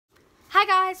Hi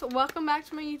guys, welcome back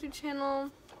to my YouTube channel.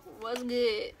 What's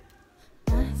good?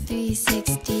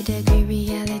 360-degree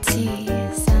reality,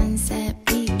 sunset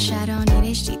beach. I don't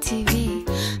need HGTV.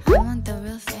 I want the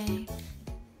real thing.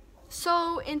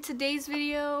 So in today's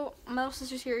video, my little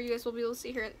sister's here. You guys will be able to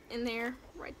see her in there,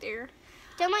 right there.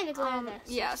 Don't mind the glare there.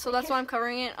 Yeah, so that's why I'm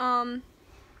covering it.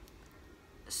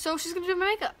 So she's gonna do my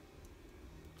makeup.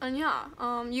 And yeah,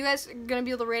 you guys are gonna be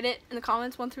able to rate it in the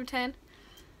comments 1 through 10.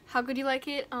 How good you like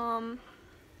it.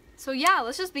 So yeah,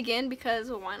 let's just begin because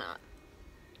well, why not?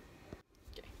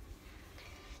 Okay.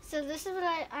 So this is what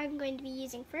I'm going to be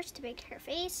using first to bake her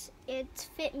face. It's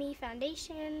Fit Me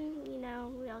foundation. You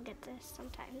know, we all get this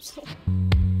sometimes. I'm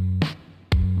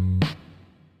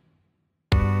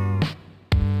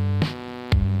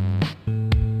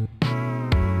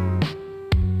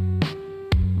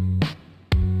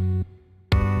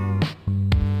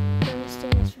just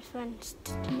doing this for fun, just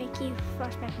to make you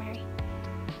flashback Mary.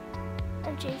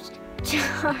 I'm James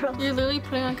Charles. You're literally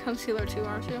putting on concealer too,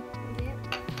 aren't you? Yeah.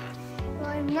 Well,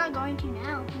 I'm not going to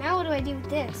now. Now what do I do with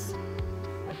this?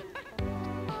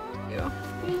 Yeah.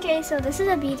 Okay, so this is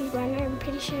a beauty blender. I'm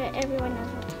pretty sure everyone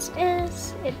knows what this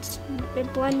is. It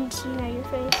blends, you know, your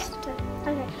face. So,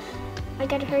 okay, I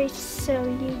gotta hurry so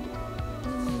you.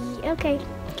 Okay,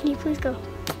 can you please go?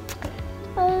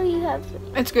 Oh, you have.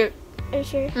 It's good. Are you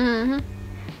sure? Mm-hmm.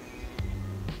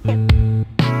 Yep.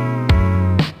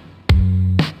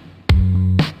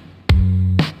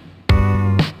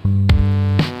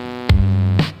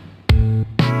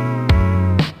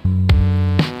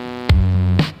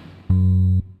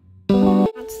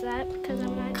 That because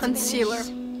I'm not Concealer.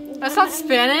 Spanish. That's not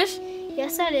Spanish?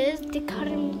 Yes, that is. It's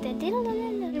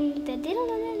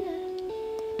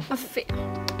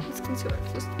concealer.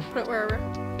 Just put it wherever.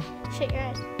 Shut your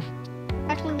eyes.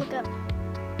 Actually, look up.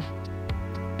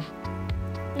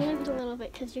 I'm gonna put a little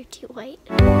bit because you're too white.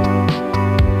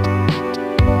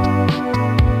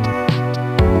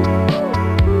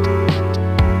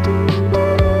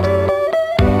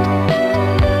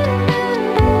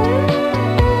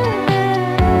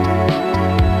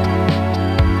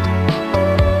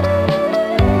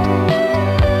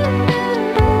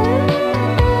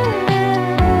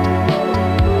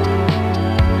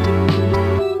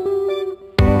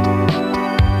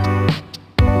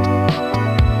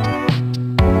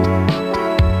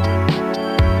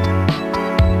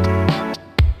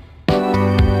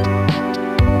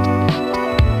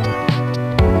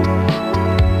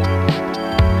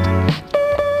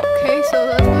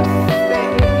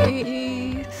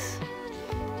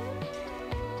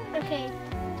 Okay,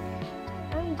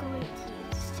 I'm going to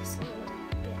use just a little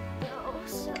bit though,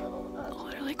 so...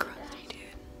 Literally crazy,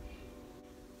 dude.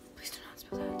 Please do not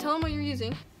spill that. Tell them what you're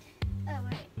using.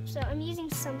 Alright, so I'm using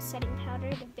some setting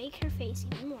powder to bake her face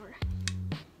even more.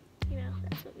 You know,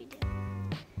 that's what we do.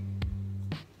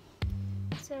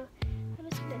 So, I'm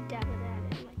just gonna dab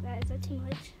that in like that. Is that too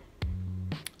much?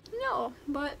 No,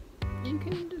 but you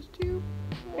can just do...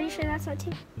 Are you sure that's not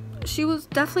too... She was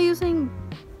definitely using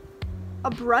a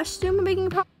brush to do my baking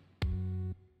powder.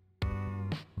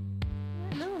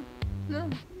 No.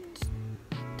 Just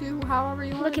do however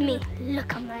you want. Look at me.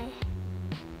 Look at my...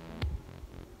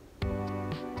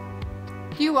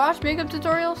 Do you watch makeup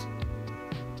tutorials?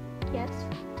 Yes.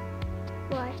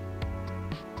 Why?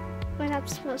 Am I not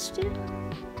supposed to?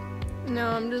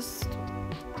 No, I'm just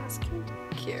Asking.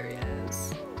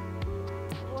 curious.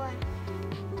 Why?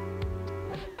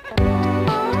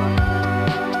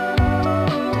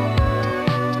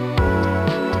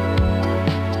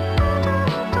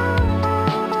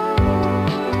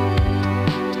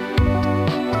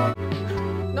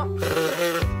 No. Look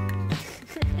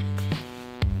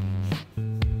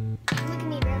at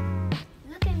me, bro.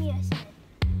 Look at me, I said.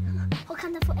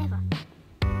 Wakanda forever.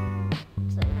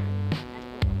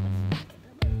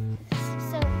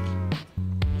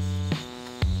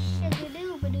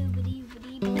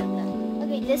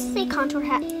 Okay, this is a contour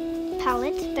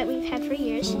palette that we've had for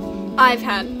years. I've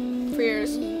had for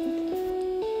years. Turn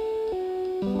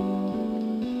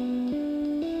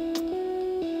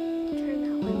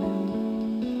that way, bro.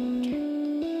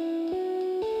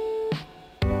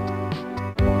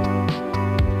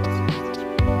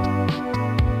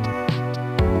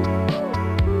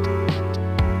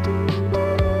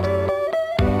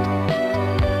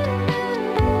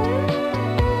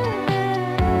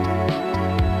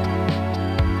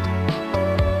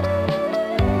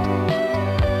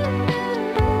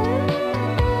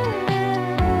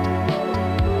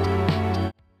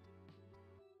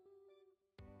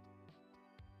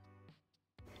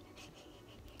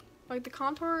 Like the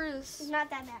contour is... It's not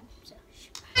that bad. So.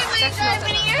 It's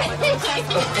actually not that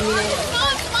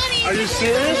much. Are you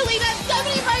serious? Really, that's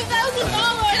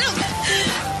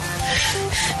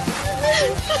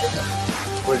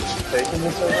 $75,000. Wait, is she faking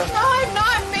this right now? No, I'm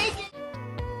not making.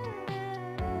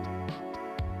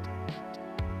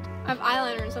 I have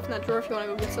eyeliner and stuff in that drawer if you want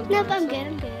to go get something. Nope, I'm good.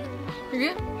 I'm good.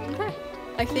 You're good? Okay.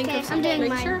 I think Okay, of I'm something. doing Make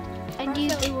mine. sure. I do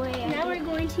the way. Now we're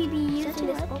going to be using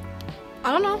this.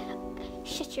 I don't know.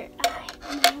 Shut your eye.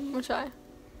 Which eye?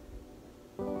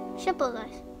 Shut both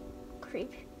eyes.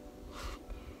 Creep.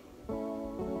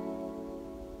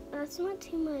 That's not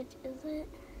too much, is it?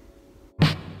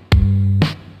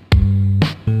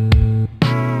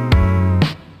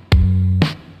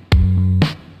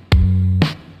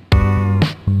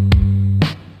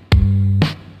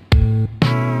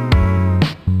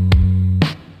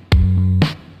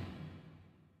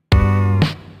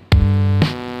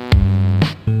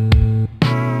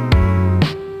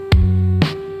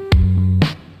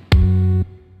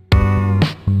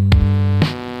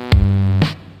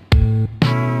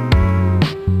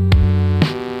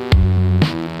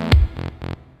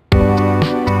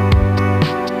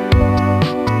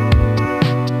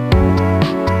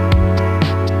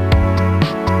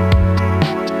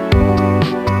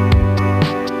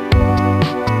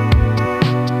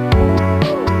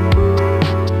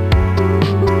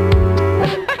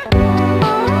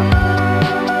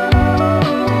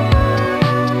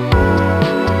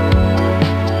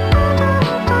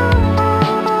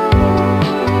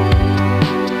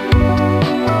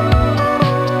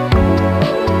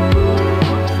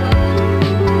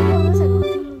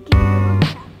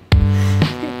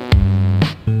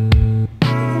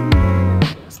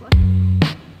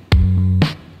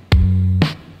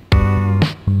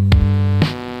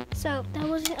 So that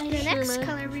was the next man.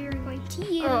 color we were going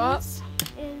to use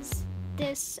is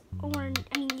this orange,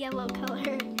 yellow color,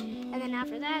 and then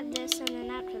after that this, and then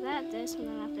after that this, and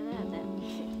then after that that.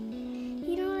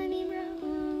 You know what I mean, bro?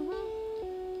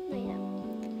 But yeah.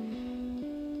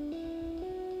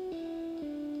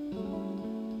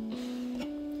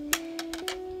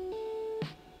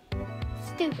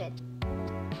 Stupid.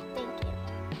 Thank you.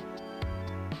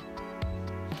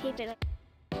 Keep it up.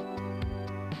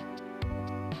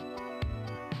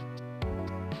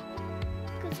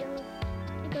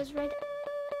 It goes right.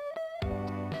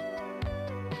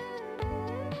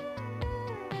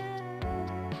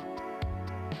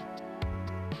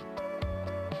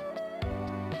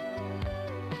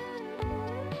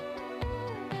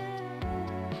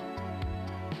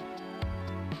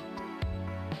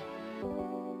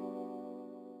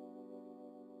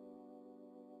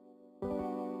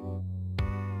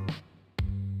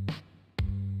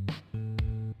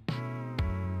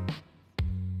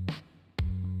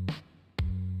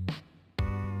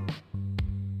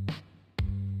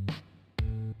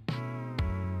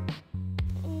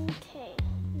 Okay,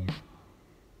 now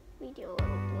we do a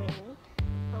little bling,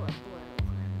 a little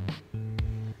blue,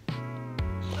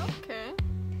 Okay.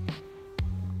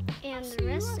 and See the you,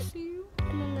 rest, I see you.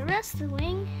 and then the rest of the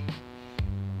wing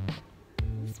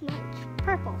is much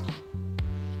purple.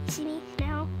 See me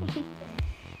now?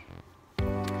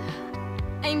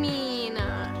 I mean,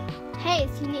 Hey,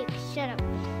 it's unique. Shut up.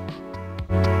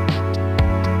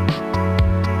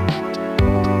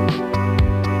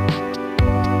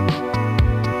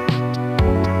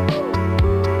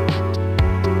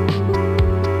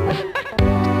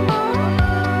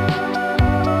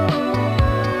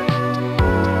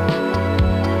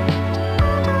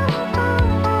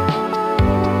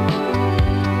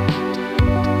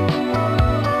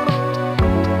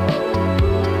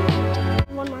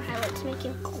 One more highlight to make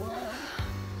you glow.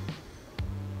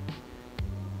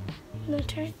 No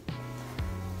turn.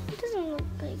 It doesn't look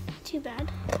like too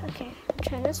bad. Okay,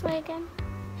 try this way again.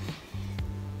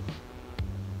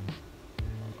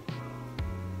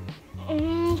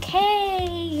 Okay,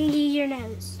 your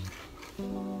nose.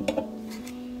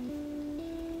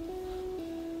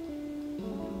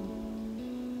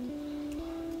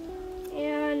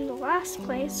 And the last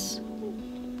place.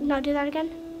 No, do that again.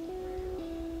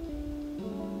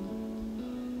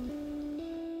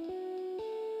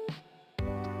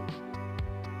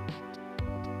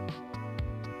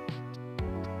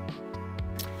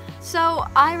 so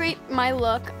I rate my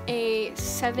look a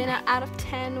 7 out of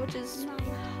 10, which is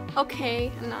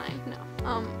okay. 9.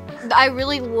 No. I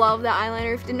really love that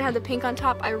eyeliner. If it didn't have the pink on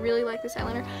top, I really like this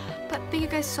eyeliner. But thank you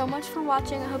guys so much for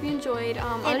watching. I hope you enjoyed.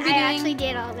 And I actually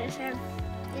did all this. I'm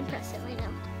impressed right now.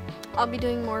 I'll be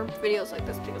doing more videos like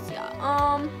this because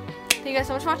yeah. Thank you guys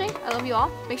so much for watching. I love you all.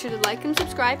 Make sure to like and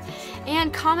subscribe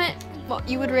and comment what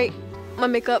you would rate my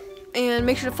makeup, and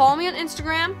make sure to follow me on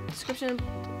Instagram.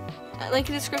 Link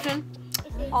in the description.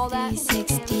 all that.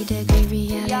 360-degree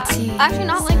reality. Yeah, actually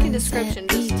not link in description.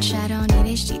 Sunset Just beach, I don't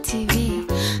need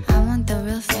HGTV. I want the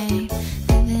real thing,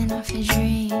 living off a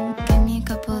dream. Give me a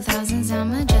couple thousands,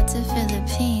 I'ma jet to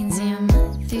Philippines. Yeah, my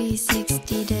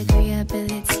 360-degree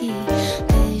ability.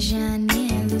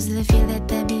 Visioneer, lose the fear, let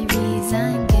there be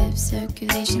reason. Give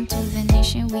circulation to the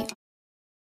nation. We